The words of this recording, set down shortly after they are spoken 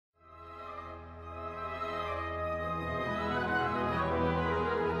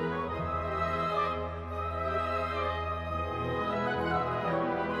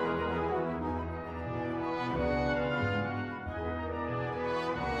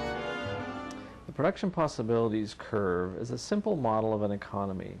production possibilities curve is a simple model of an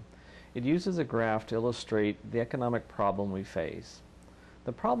economy. It uses a graph to illustrate the economic problem we face.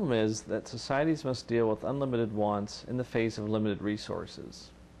 The problem is that societies must deal with unlimited wants in the face of limited resources.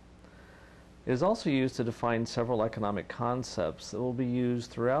 It is also used to define several economic concepts that will be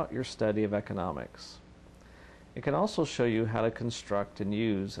used throughout your study of economics. It can also show you how to construct and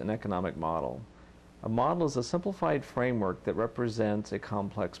use an economic model. A model is a simplified framework that represents a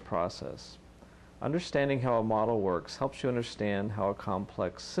complex process. Understanding how a model works helps you understand how a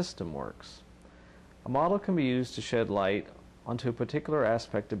complex system works. A model can be used to shed light onto a particular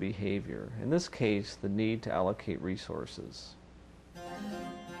aspect of behavior, in this case, the need to allocate resources.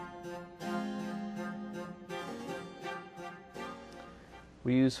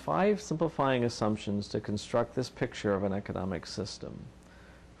 We use 5 simplifying assumptions to construct this picture of an economic system.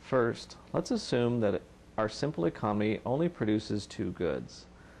 First, let's assume that our simple economy only produces 2 goods.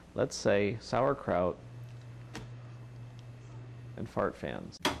 Let's say sauerkraut and fart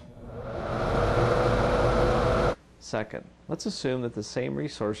fans. Second, let's assume that the same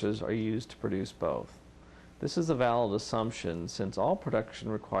resources are used to produce both. This is a valid assumption since all production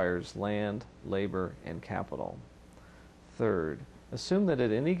requires land, labor, and capital. Third, assume that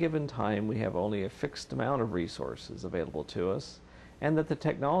at any given time we have only a fixed amount of resources available to us, and that the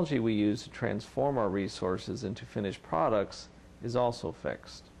technology we use to transform our resources into finished products is also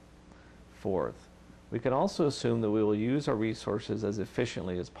fixed. Fourth, we can also assume that we will use our resources as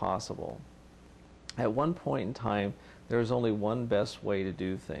efficiently as possible. At one point in time, there is only one best way to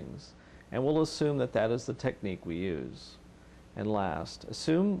do things, and we'll assume that that is the technique we use. And last,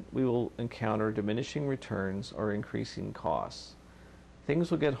 assume we will encounter diminishing returns or increasing costs. Things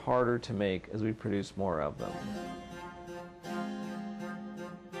will get harder to make as we produce more of them.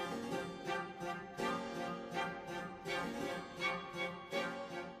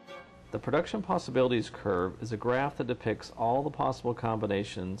 The production possibilities curve is a graph that depicts all the possible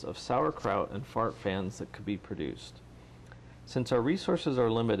combinations of sauerkraut and fart fans that could be produced. Since our resources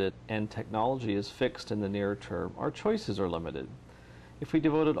are limited and technology is fixed in the near term, our choices are limited. If we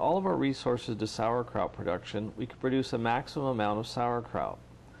devoted all of our resources to sauerkraut production, we could produce a maximum amount of sauerkraut,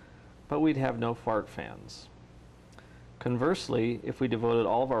 but we'd have no fart fans. Conversely, if we devoted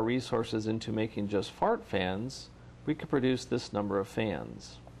all of our resources into making just fart fans, we could produce this number of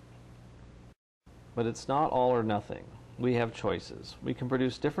fans. But it's not all or nothing. We have choices. We can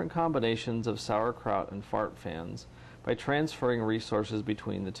produce different combinations of sauerkraut and fart fans by transferring resources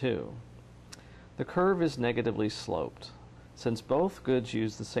between the two. The curve is negatively sloped. Since both goods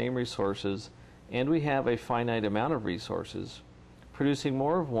use the same resources and we have a finite amount of resources, producing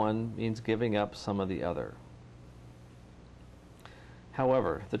more of one means giving up some of the other.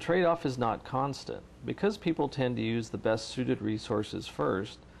 However, the trade-off is not constant. Because people tend to use the best suited resources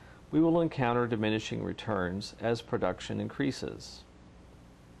first, we will encounter diminishing returns as production increases.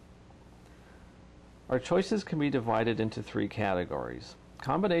 Our choices can be divided into 3 categories.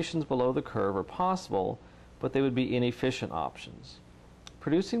 Combinations below the curve are possible, but they would be inefficient options.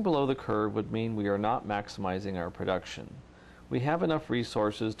 Producing below the curve would mean we are not maximizing our production. We have enough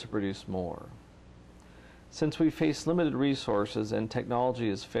resources to produce more. Since we face limited resources and technology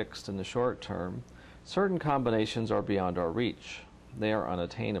is fixed in the short term, certain combinations are beyond our reach. They are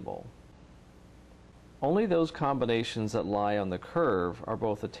unattainable. Only those combinations that lie on the curve are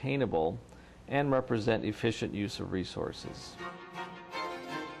both attainable and represent efficient use of resources.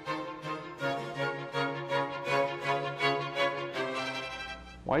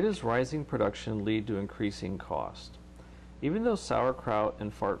 Why does rising production lead to increasing cost? Even though sauerkraut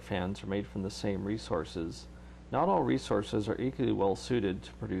and fart fans are made from the same resources, not all resources are equally well suited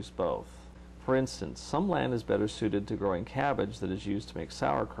to produce both. For instance, some land is better suited to growing cabbage that is used to make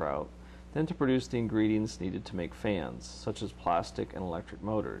sauerkraut than to produce the ingredients needed to make fans, such as plastic and electric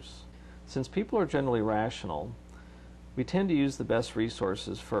motors. Since people are generally rational, we tend to use the best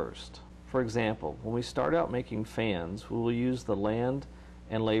resources first. For example, when we start out making fans, we will use the land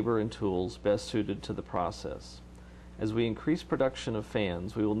and labor and tools best suited to the process. As we increase production of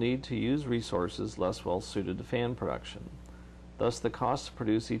fans, we will need to use resources less well suited to fan production. Thus, the cost to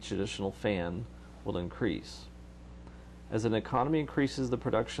produce each additional fan will increase. As an economy increases the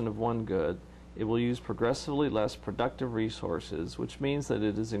production of one good, it will use progressively less productive resources, which means that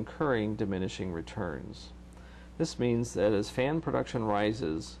it is incurring diminishing returns. This means that as fan production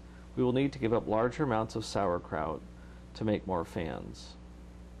rises, we will need to give up larger amounts of sauerkraut to make more fans.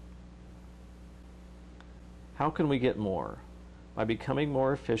 How can we get more? By becoming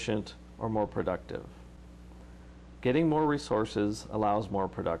more efficient or more productive. Getting more resources allows more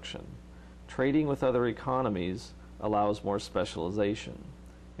production. Trading with other economies allows more specialization.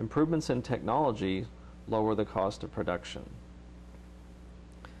 Improvements in technology lower the cost of production.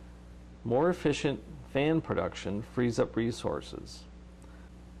 More efficient fan production frees up resources.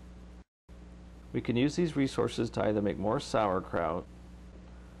 We can use these resources to either make more sauerkraut,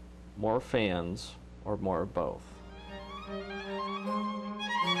 more fans, or more of both.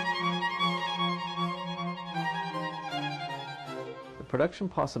 The production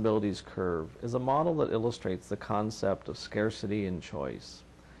possibilities curve is a model that illustrates the concept of scarcity and choice.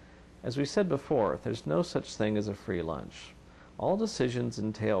 As we said before, there's no such thing as a free lunch. All decisions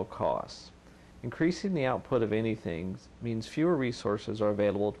entail costs. Increasing the output of anything means fewer resources are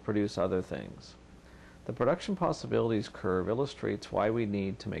available to produce other things. The production possibilities curve illustrates why we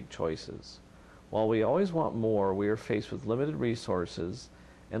need to make choices. While we always want more, we are faced with limited resources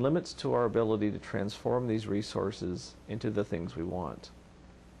and limits to our ability to transform these resources into the things we want.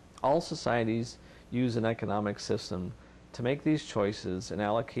 All societies use an economic system to make these choices and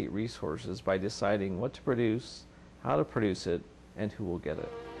allocate resources by deciding what to produce, how to produce it, and who will get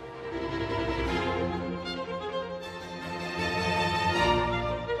it.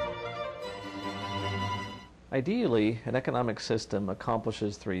 Ideally, an economic system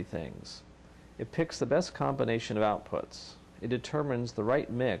accomplishes three things. It picks the best combination of outputs. It determines the right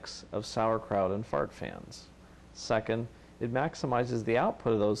mix of sauerkraut and fart fans. Second, it maximizes the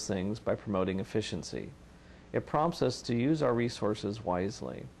output of those things by promoting efficiency. It prompts us to use our resources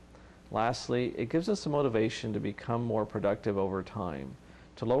wisely. Lastly, it gives us a motivation to become more productive over time,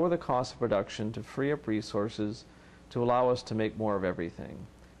 to lower the cost of production, to free up resources, to allow us to make more of everything.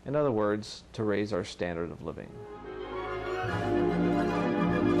 In other words, to raise our standard of living.